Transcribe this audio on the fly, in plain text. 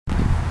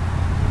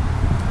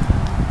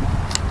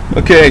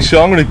Okay,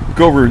 so I'm going to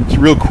go over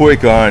real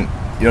quick on,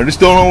 this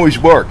don't always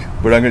work,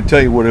 but I'm going to tell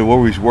you what it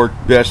always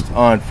worked best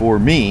on for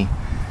me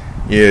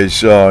is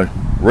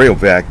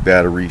RayOVac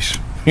batteries.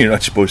 You're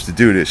not supposed to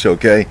do this,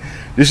 okay?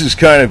 This is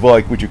kind of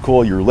like what you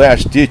call your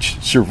last-ditch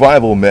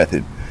survival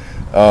method.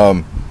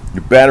 Your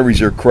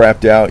batteries are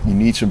crapped out. You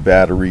need some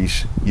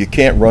batteries. You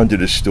can't run to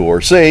the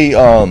store. Say,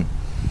 I don't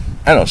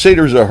know, say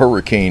there's a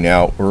hurricane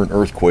out or an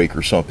earthquake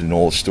or something, and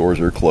all the stores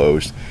are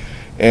closed,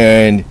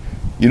 and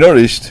you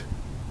noticed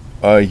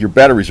your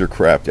batteries are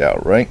crapped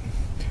out, right?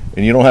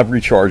 And you don't have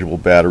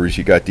rechargeable batteries.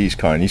 You got these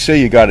kind. You say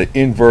you got an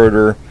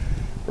inverter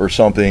or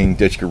something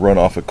that you can run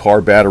off a car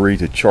battery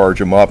to charge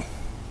them up.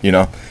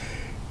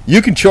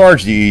 You can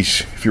charge these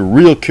if you're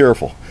real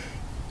careful.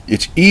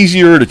 It's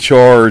easier to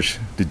charge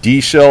the D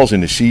cells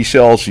than the C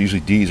cells.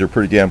 Usually Ds are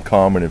pretty damn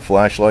common in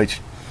flashlights.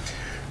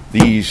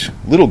 These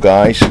little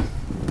guys,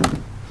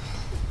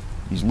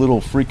 these little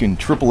freaking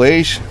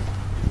AAAs,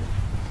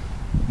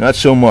 not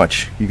so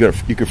much. You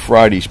can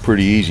fry these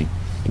pretty easy.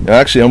 Now,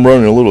 actually, I'm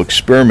running a little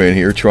experiment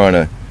here, trying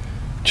to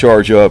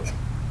charge up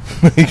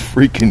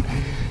freaking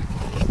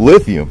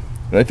lithium,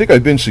 and I think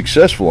I've been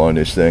successful on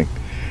this thing.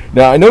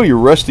 Now, I know your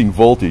resting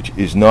voltage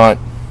is not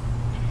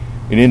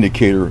an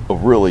indicator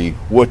of really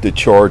what the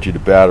charge of the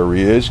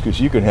battery is, because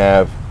you can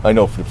have, I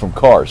know from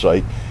cars,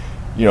 a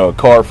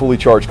fully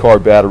charged car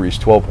battery is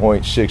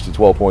 12.6 to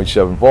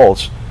 12.7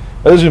 volts.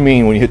 That doesn't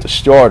mean when you hit the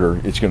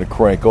starter it's going to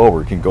crank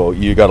over. It can go,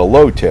 you got to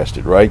load test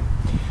it, right?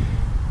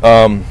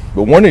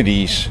 But one of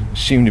these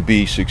seemed to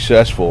be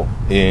successful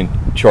in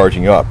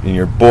charging up. And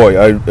your boy,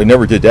 I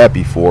never did that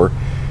before.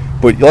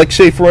 But like,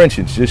 say for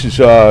instance, this is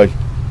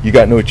you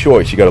got no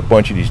choice. You got a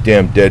bunch of these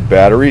damn dead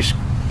batteries.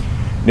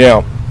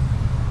 Now,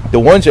 the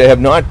ones that have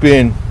not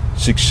been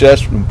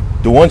successful,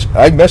 the ones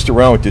I messed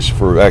around with this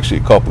for actually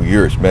a couple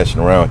years, messing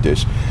around with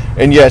this.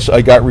 And yes,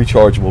 I got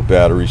rechargeable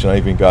batteries, and I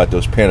even got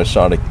those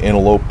Panasonic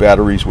Antelope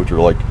batteries, which are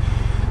like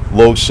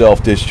low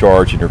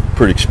self-discharge, and they're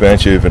pretty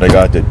expensive. And I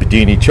got the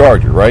Bedini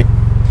charger, right?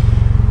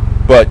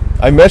 But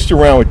I messed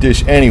around with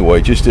this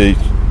anyway,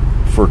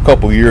 for a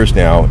couple years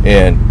now,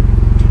 and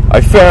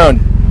I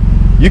found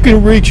you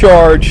can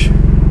recharge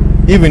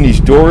even these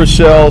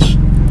Duracells.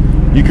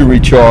 You can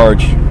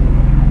recharge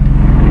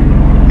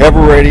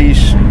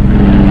Evereadys.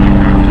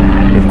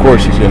 And of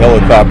course, there's a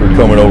helicopter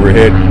coming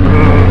overhead.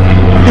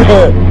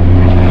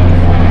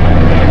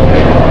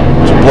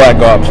 It's a Black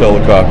Ops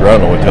helicopter. I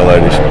don't know what the hell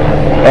that is.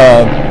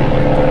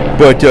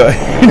 But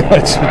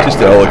it's just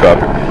a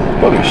helicopter.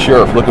 Probably a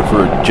sheriff looking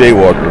for a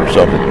jaywalker or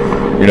something.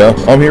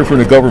 I'm here from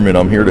the government.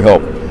 I'm here to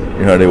help.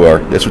 You know how they are.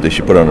 That's what they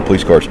should put on the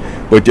police cars.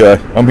 But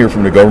I'm here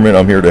from the government.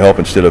 I'm here to help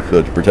instead of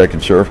to protect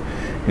and serve.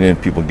 And then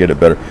people get it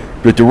better.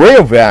 But the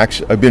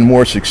RayOVacs, I've been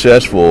more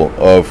successful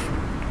of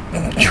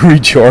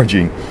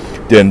recharging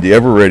than the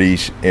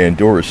Evereadys and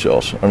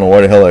Duracells. I don't know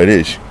why the hell that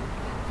is.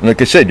 And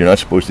like I said, you're not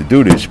supposed to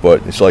do this,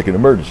 but it's like an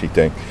emergency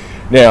thing.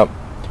 Now,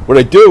 what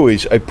I do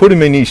is I put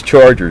them in these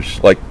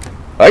chargers. Like,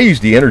 I use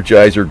the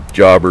Energizer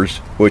jobbers,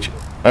 which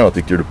I don't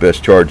think they're the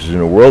best chargers in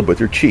the world, but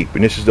they're cheap.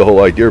 And this is the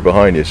whole idea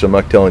behind this. I'm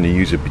not telling you to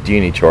use a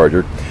Bedini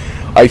charger.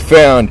 I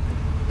found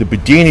the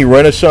Bedini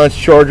Renaissance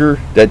charger,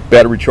 that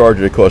battery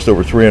charger that cost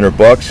over 300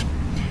 bucks.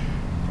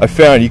 I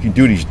found you can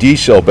do these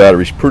D-cell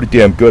batteries pretty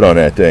damn good on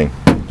that thing.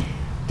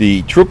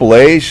 The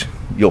AAAs,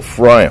 you'll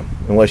fry them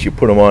unless you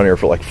put them on there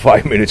for like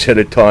 5 minutes at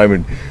a time,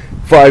 and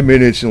 5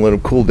 minutes and let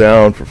them cool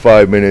down for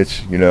 5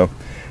 minutes,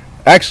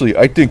 Actually,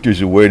 I think there's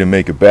a way to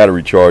make a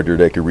battery charger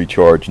that can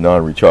recharge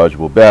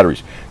non-rechargeable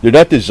batteries. They're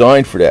not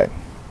designed for that.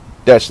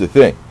 That's the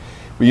thing.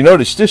 But you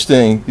notice this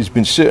thing has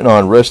been sitting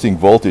on resting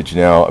voltage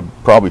now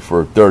probably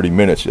for 30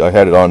 minutes. I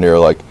had it on there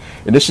and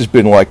this has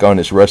been on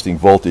this resting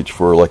voltage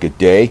for like a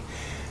day.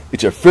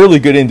 It's a fairly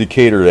good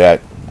indicator that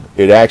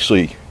it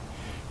actually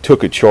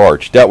took a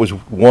charge. That was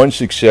one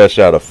success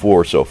out of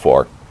 4 so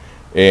far.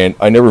 And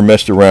I never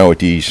messed around with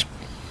these.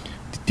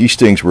 These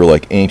things were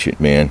like ancient,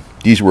 man.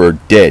 These were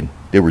dead.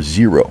 They were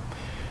zero.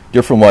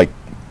 They're from I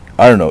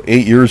don't know,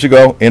 8 years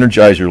ago.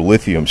 Energizer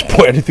lithiums.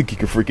 Boy, I didn't think you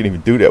could freaking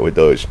even do that with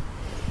those.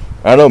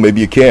 I don't know,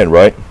 maybe you can,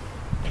 right?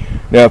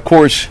 Now, of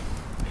course,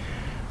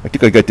 I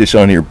think I got this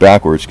on here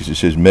backwards because it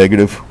says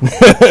negative.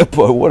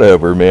 But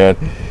whatever, man.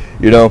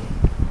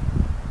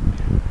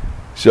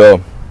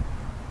 So,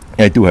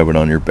 I do have it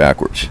on here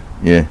backwards.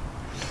 Yeah.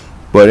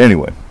 But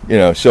anyway,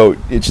 so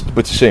it's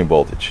the same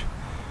voltage.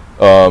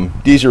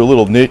 These are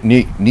little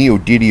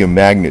neodymium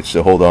magnets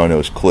that hold on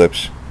those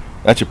clips.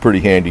 That's a pretty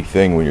handy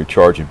thing when you're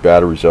charging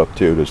batteries up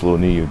too, those little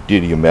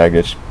neodymium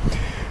magnets.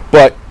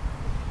 But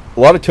a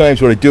lot of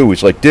times what I do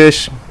is like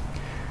this.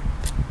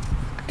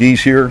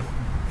 These here,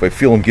 if I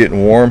feel them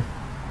getting warm,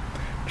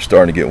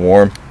 starting to get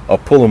warm, I'll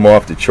pull them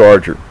off the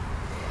charger.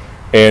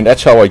 And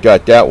that's how I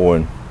got that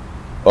one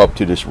up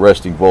to this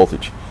resting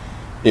voltage.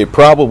 It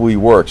probably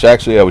works.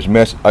 Actually,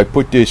 I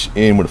put this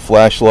in with a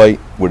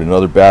flashlight with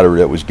another battery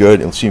that was good,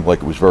 and it seemed like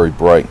it was very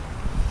bright.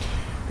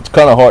 It's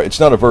kind of hard. It's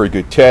not a very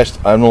good test.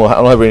 I don't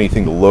have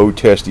anything to load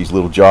test these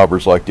little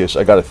jobbers like this.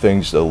 I got a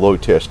things to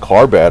load test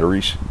car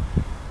batteries,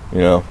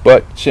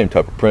 but same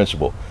type of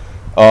principle.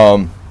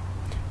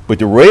 But But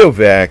the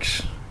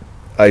RayOVacs,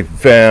 I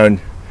found,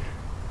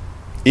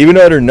 even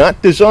though they're not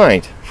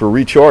designed for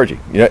recharging,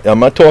 I'm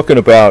not talking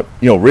about,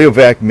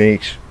 RayOVac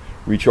makes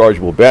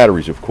rechargeable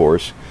batteries, of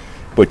course,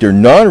 but they're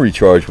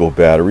non-rechargeable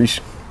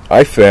batteries.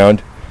 I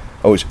found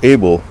I was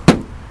able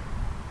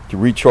to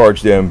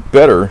recharge them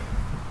better,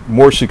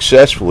 more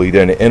successfully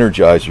than the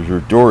Energizers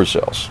or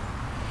Duracells.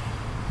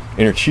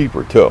 And they're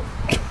cheaper too.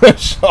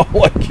 So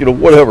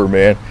whatever,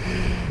 man.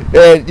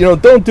 And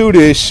don't do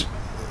this.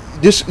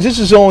 This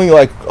is only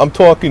like, I'm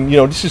talking,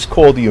 this is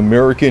called the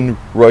American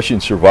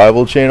Russian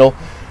Survival Channel.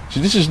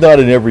 So this is not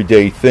an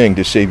everyday thing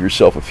to save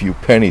yourself a few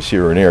pennies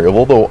here and there,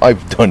 although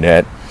I've done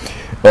that.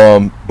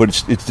 But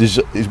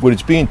what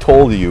it's being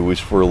told to you is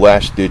for a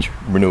last-ditch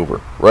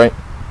maneuver, right?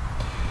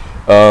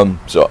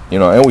 So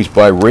I always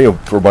buy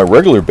for my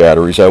regular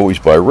batteries. I always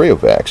buy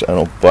RayOVacs. I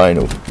don't buy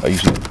no. I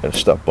usually gotta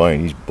stop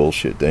buying these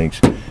bullshit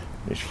things,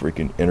 these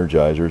freaking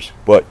Energizers.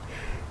 But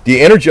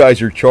the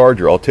Energizer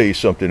charger, I'll tell you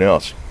something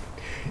else.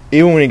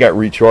 Even when you got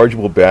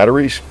rechargeable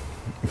batteries,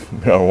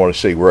 I don't want to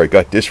say where I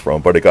got this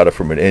from, but I got it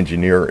from an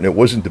engineer, and it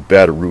wasn't the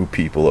Bataroo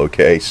people,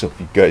 okay? So if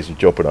you guys are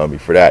jumping on me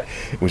for that,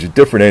 it was a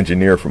different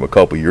engineer from a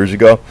couple years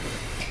ago.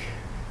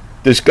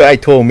 This guy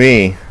told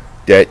me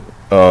that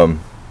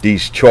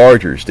these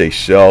chargers they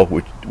sell,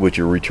 which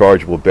are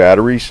rechargeable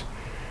batteries,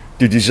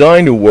 they're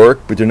designed to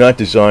work, but they're not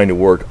designed to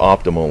work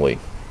optimally.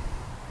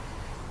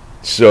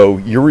 So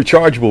your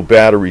rechargeable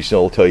batteries,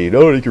 they'll tell you,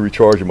 they can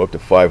recharge them up to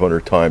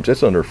 500 times.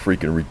 That's under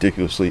freaking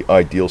ridiculously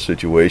ideal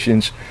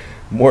situations.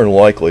 More than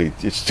likely,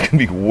 it's going to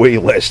be way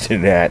less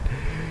than that.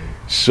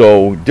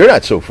 So they're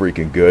not so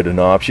freaking good an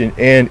option.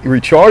 And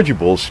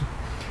rechargeables,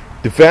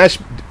 the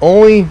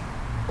only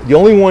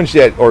ones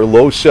that are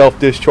low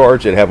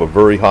self-discharge that have a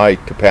very high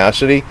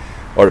capacity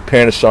are the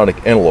Panasonic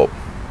Envelope.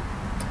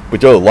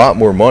 But they're a lot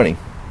more money.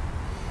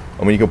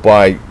 I mean, you can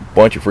buy a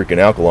bunch of freaking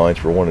alkalines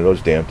for one of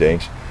those damn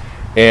things.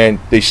 And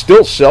they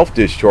still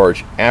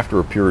self-discharge after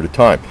a period of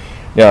time.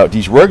 Now,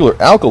 these regular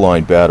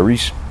alkaline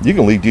batteries, you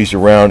can leave these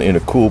around in a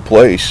cool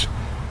place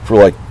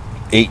for like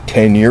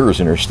 8-10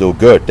 years and they're still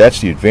good. That's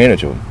the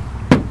advantage of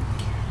them.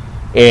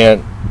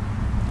 And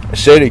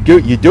say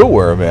that you do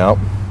wear them out.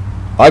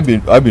 I've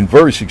been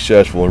very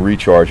successful in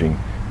recharging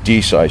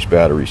D-size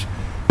batteries.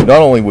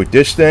 Not only with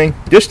this thing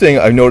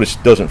I've noticed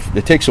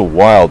it takes a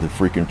while to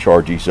freaking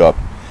charge these up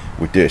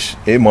with this.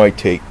 It might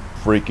take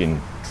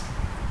freaking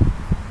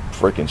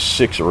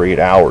 6 or 8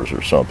 hours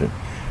or something.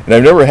 And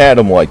I've never had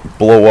them like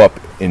blow up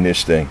in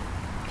this thing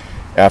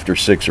after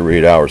 6 or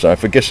 8 hours. I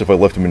guess if I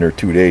left them in there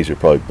 2 days, it'd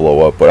probably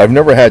blow up. But I've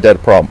never had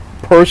that problem.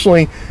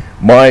 Personally,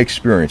 my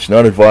experience,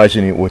 not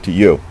advising it to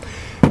you.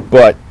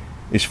 But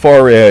as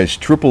far as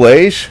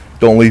AAAs,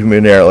 don't leave them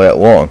in there that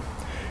long.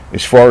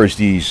 As far as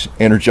these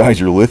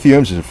Energizer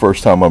lithiums, it's the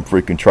first time I'm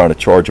freaking trying to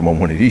charge them on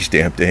one of these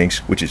damn things,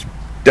 which is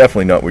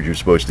definitely not what you're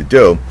supposed to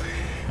do.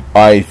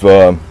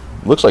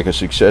 Looks like I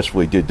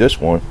successfully did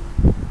this one.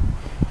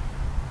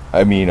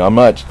 I mean, I'm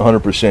not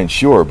 100%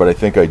 sure, but I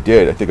think I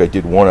did. I think I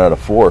did 1 out of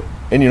 4.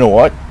 And you know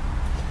what?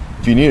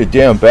 If you need a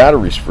damn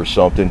batteries for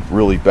something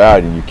really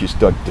bad and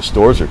the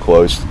stores are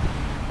closed,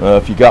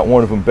 if you got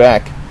one of them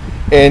back.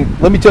 And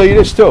let me tell you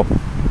this too.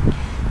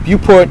 If you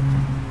put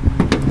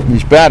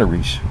these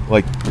batteries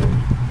like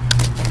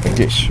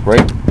this,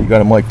 right? You got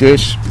them like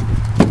this.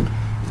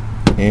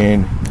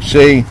 And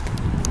say,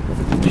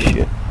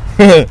 shit.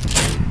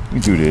 Let me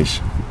do this.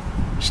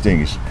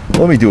 Stings.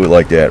 Let me do it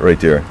like that right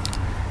there.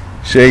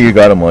 Say you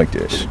got them like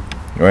this,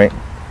 right?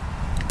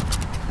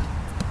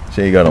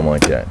 Say you got them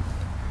like that.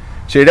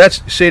 Say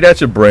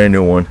that's a brand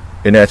new one,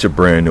 and that's a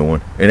brand new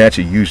one, and that's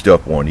a used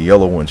up one. The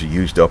yellow one's a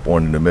used up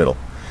one in the middle.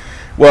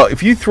 Well,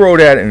 if you throw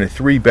that in a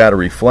 3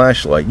 battery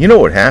flashlight, you know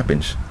what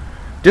happens.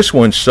 This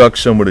one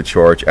sucks some of the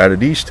charge out of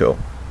these two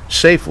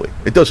safely.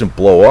 It doesn't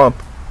blow up.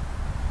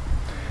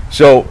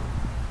 So,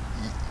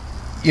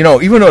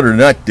 even though they're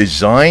not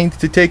designed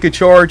to take a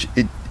charge,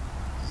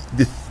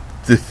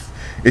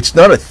 it's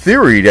not a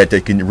theory that they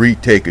can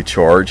retake a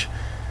charge,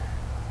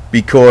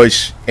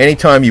 because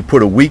anytime you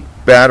put a weak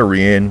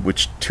battery in,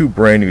 which 2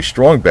 brand new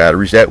strong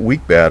batteries, that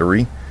weak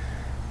battery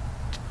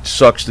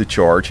sucks the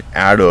charge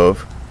out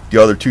of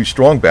the other 2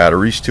 strong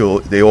batteries till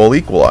they all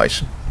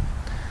equalize.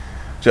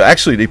 So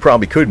actually they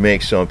probably could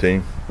make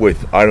something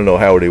with, I don't know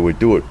how they would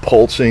do it,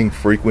 pulsing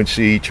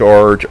frequency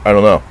charge, I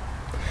don't know.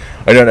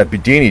 I know that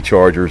Bedini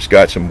charger's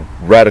got some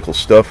radical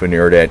stuff in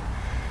there that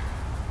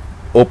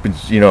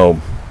opens,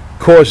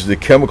 causes the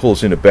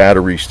chemicals in the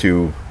batteries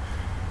to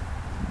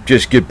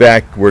just get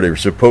back where they're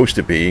supposed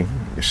to be.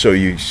 So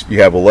you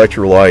have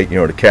electrolyte,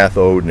 the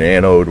cathode and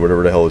anode,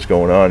 whatever the hell is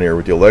going on there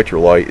with the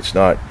electrolyte.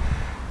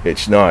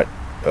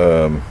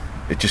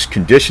 It just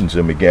conditions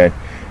them again.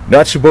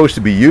 Not supposed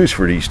to be used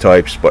for these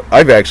types, but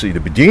I've actually the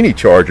Bedini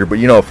charger. But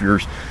if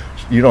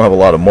you don't have a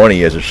lot of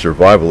money as a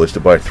survivalist to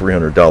buy a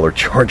 $300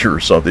 charger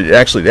or something,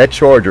 actually that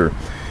charger,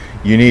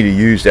 you need to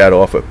use that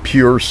off a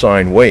pure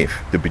sine wave,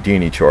 the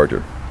Bedini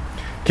charger.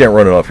 Can't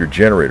run it off your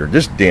generator.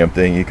 This damn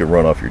thing you can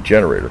run off your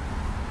generator,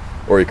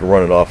 or you can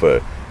run it off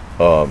a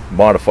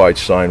modified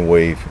sine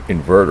wave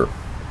inverter.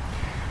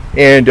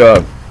 And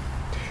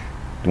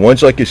The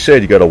ones, like I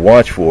said, you got to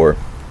watch for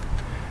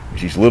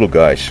is these little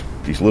guys.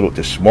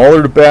 The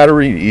smaller the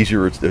battery, the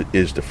easier it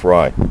is to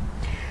fry.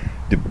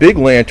 The big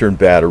lantern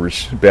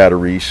batteries,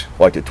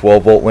 like the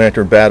 12-volt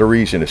lantern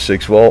batteries and the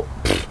 6-volt,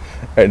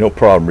 I had no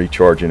problem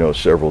recharging those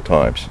several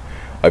times.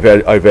 I've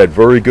had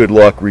very good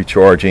luck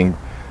recharging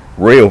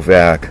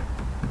RayOVac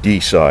D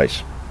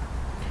size.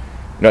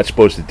 You're not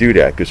supposed to do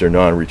that because they're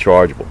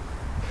non-rechargeable.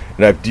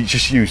 And I've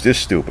just used this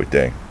stupid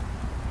thing.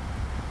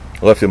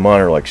 I left them on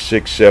there like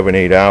 6, 7,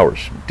 8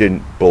 hours.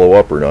 Didn't blow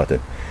up or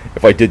nothing.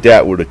 If I did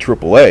that with a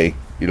AAA,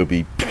 it'll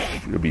be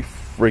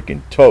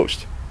freaking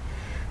toast.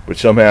 But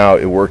somehow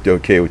it worked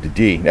okay with the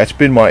D. That's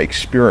been my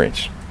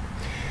experience.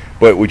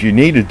 But what you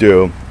need to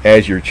do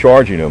as you're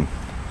charging them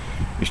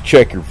is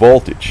check your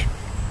voltage.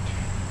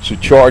 So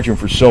charge them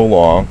for so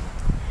long,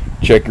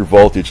 check your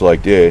voltage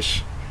like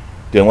this,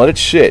 then let it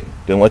sit,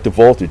 then let the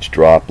voltage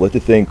drop, let the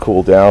thing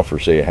cool down for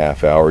say a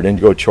half hour, then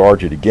go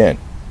charge it again.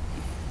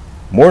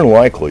 More than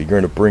likely you're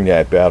going to bring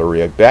that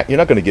battery back. You're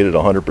not going to get it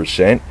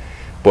 100%,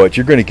 but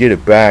you're going to get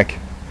it back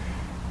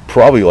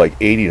probably like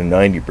 80 to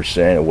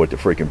 90% of what the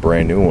freaking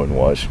brand new one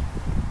was.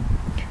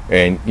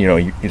 And you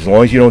know, as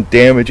long as you don't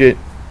damage it,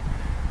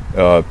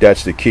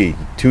 that's the key.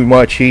 Too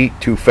much heat,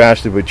 too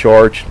fast of a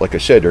charge, like I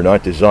said, they're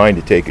not designed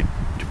to take it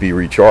to be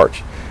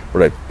recharged.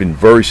 But I've been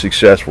very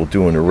successful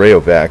doing the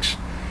RayOVacs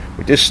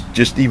with this,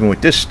 just even with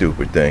this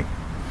stupid thing.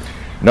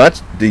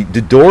 Not the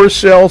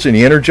Duracells and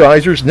the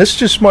Energizers, and this is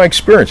just my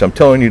experience. I'm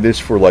telling you this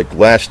for like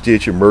last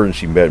ditch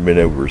emergency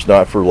maneuvers,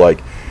 not for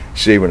like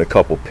saving a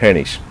couple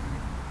pennies.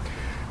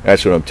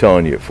 That's what I'm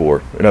telling you it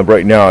for. And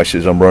right now I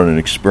says I'm running an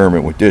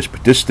experiment with this,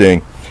 but this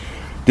thing,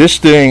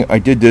 I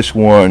did this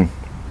one.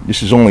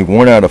 This is only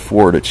 1 out of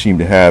 4 that seemed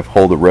to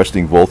hold the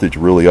resting voltage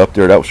really up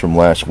there. That was from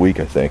last week,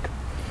 I think,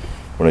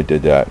 when I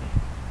did that.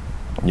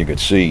 And you could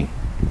see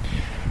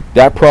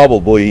that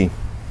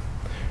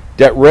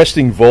that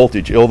resting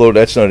voltage, although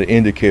that's not an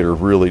indicator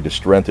of really the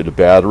strength of the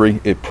battery,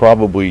 I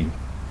probably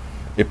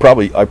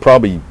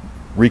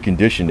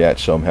reconditioned that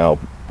somehow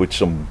with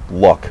some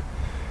luck.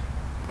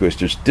 Because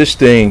there's this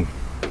thing,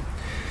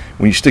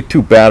 when you stick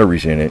 2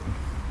 batteries in it,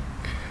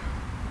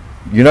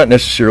 you're not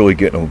necessarily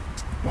getting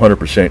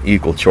 100%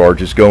 equal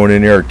charges going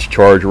in there,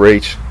 charge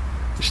rates.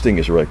 This thing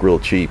is like real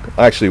cheap.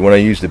 Actually, when I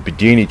use the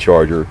Bedini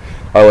charger,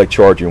 I like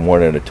charging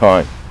 1 at a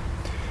time.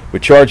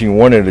 But charging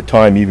 1 at a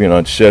time, even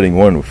on setting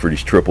 1 for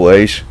these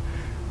AAAs,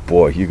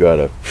 boy, you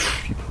gotta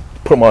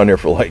put them on there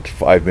for like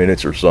 5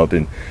 minutes or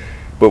something.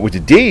 But with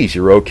the Ds,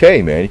 you're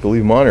okay, man. You can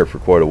leave them on there for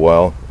quite a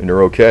while, and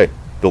they're okay.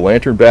 The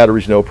lantern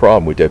battery's no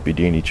problem with that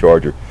Bedini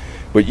charger.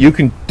 But you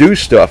can do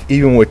stuff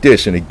even with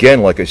this. And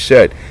again, like I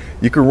said,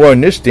 you can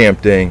run this damn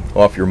thing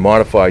off your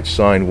modified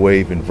sine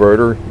wave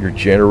inverter, your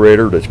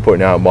generator that's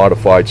putting out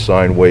modified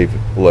sine wave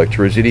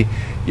electricity.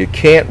 You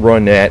can't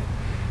run that.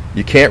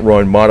 You can't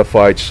run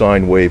modified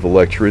sine wave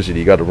electricity.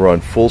 You got to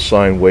run full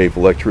sine wave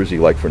electricity,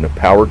 like from the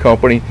power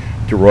company,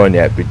 to run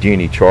that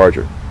Bedini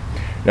charger.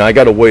 Now I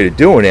got a way of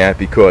doing that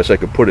because I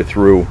could put it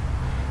through,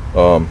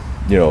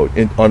 you know,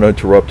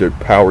 uninterrupted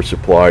power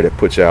supply that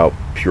puts out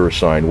pure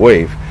sine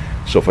wave.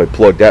 So if I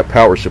plug that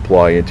power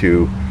supply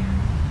into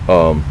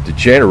the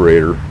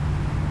generator,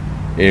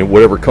 and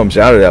whatever comes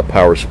out of that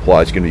power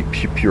supply is going to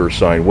be pure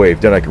sine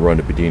wave, then I can run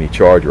the Bedini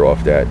charger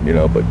off that, you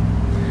know. But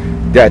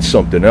that's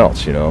something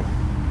else, you know.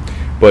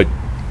 But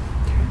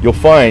you'll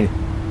find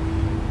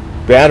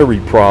battery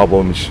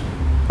problems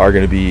are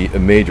going to be a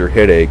major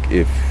headache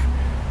if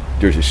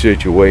there's a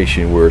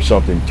situation where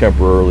something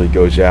temporarily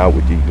goes out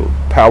with the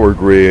power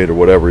grid or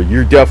whatever.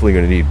 You're definitely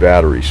going to need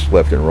batteries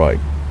left and right.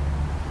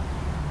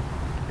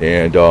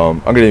 And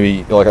I'm going to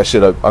be, like I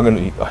said, I'm going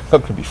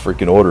to be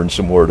freaking ordering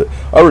some more.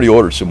 I already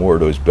ordered some more of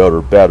those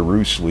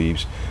Bataroo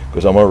sleeves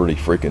because I'm already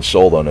freaking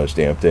sold on those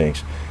damn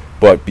things.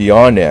 But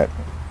beyond that,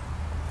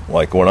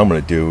 like what I'm going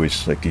to do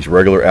is like these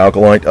regular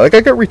alkaline. Like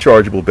I got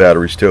rechargeable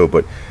batteries too,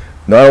 but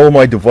not all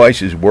my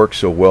devices work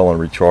so well on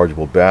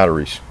rechargeable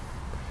batteries.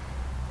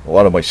 A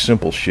lot of my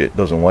simple shit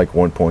doesn't like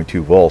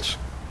 1.2 volts.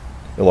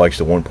 It likes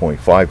the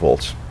 1.5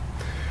 volts.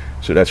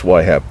 So that's why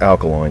I have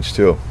alkalines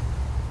too.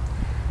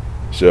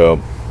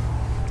 So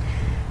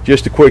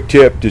just a quick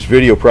tip, this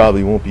video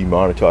probably won't be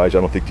monetized.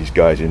 I don't think these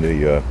guys in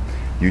the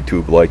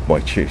YouTube like my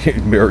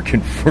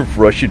American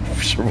Russian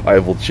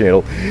survival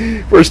channel.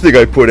 First thing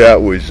I put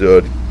out was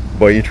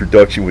my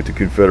introduction with the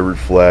Confederate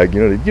flag.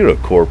 You know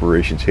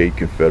corporations hate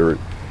Confederate.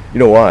 You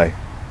know why?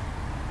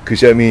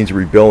 Because that means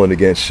rebelling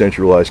against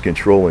centralized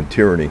control and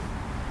tyranny,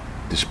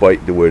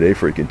 despite the way they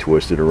freaking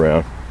twist it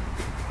around.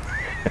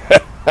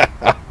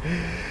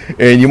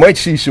 And you might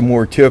see some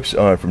more tips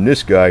on from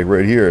this guy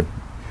right here.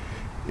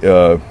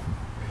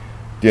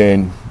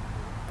 Then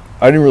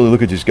I didn't really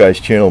look at this guy's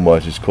channel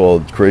much. It's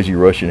called Crazy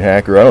Russian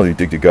Hacker. I don't even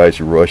think the guy's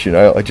a Russian.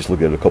 I just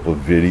looked at a couple of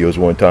videos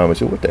one time. I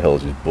said, what the hell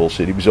is this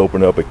bullshit? He was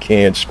opening up a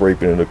can,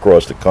 scraping it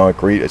across the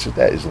concrete. I said,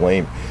 that is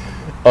lame.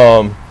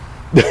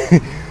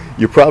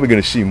 You're probably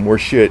going to see more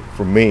shit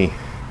from me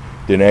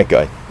than that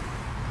guy,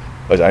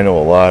 because I know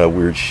a lot of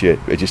weird shit.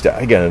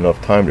 I got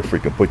enough time to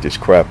freaking put this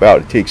crap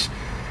out. It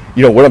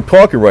You know, what I'm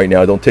talking right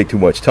now don't take too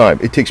much time.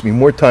 It takes me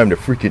more time to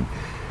freaking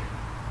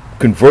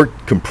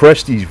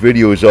compress these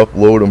videos,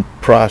 upload them,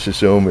 process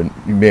them,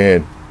 and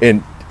man,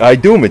 and I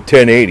do them at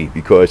 1080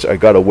 because I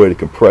got a way to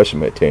compress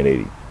them at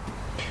 1080.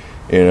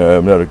 And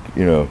I'm not,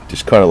 you know,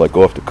 just kind of like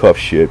off the cuff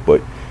shit.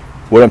 But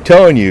what I'm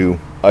telling you,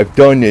 I've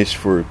done this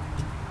for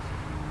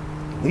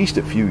at least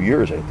a few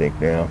years, I think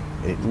now,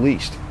 at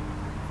least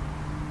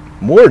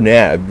more than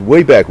that.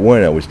 Way back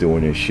when I was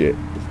doing this shit,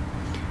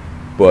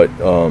 but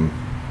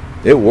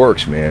it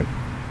works, man.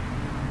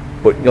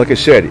 But like I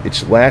said,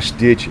 it's last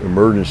ditch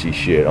emergency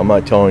shit. I'm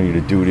not telling you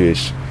to do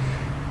this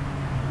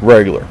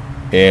regular.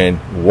 And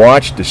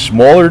watch, the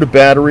smaller the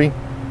battery,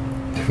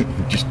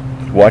 just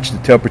watch the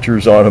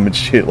temperatures on them and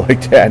shit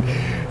like that.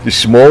 The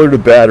smaller the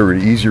battery,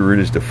 the easier it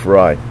is to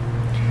fry.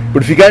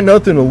 But if you got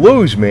nothing to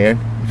lose, man,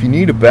 if you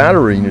need a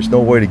battery and there's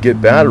no way to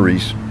get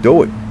batteries,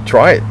 do it.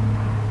 Try it.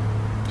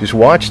 Just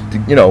watch.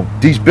 You know,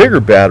 these bigger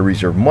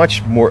batteries are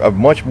much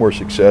more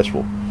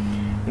successful.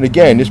 And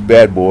again, this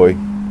bad boy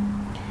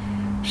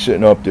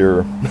sitting up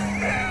there,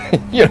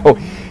 you know,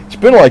 it's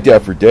been like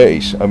that for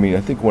days. I mean,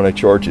 I think when I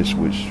charged this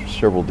was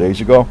several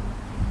days ago.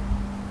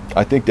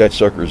 I think that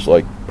sucker's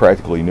like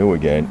practically new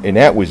again, and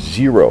that was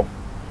zero.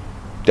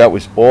 That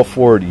was all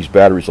 4 of these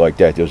batteries like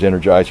that. Those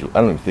Energizer.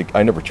 I don't even think,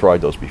 I never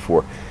tried those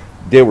before.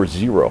 They were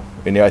zero,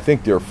 and I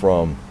think they're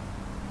from,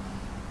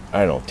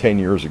 I don't know, 10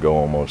 years ago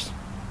almost.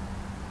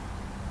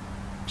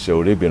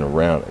 So they've been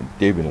around.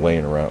 They've been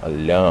laying around a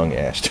long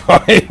ass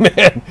time,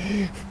 man.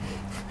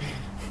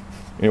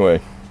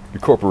 Anyway, the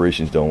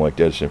corporations don't like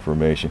that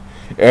information.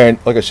 And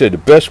like I said, the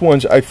best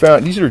ones I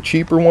found, these are the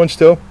cheaper ones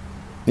too.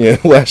 Yeah,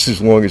 last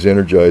as long as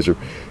Energizer.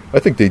 I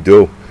think they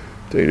do, to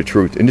tell you the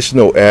truth. And this is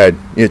no ad.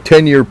 Yeah,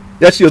 10-year,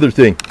 that's the other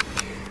thing.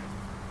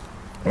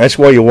 That's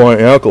why you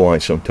want alkaline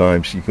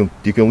sometimes. You can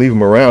leave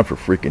them around for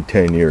freaking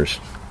 10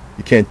 years.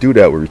 You can't do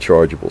that with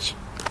rechargeables.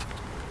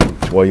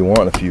 That's why you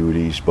want a few of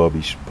these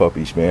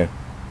puppies, man.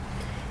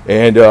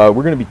 And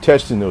we're going to be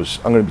testing those.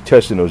 I'm going to be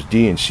testing those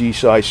D and C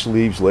size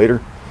sleeves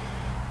later.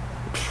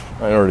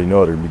 I already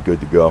know they're going to be good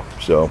to go.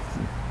 So,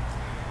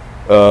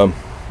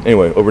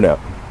 anyway, over and out.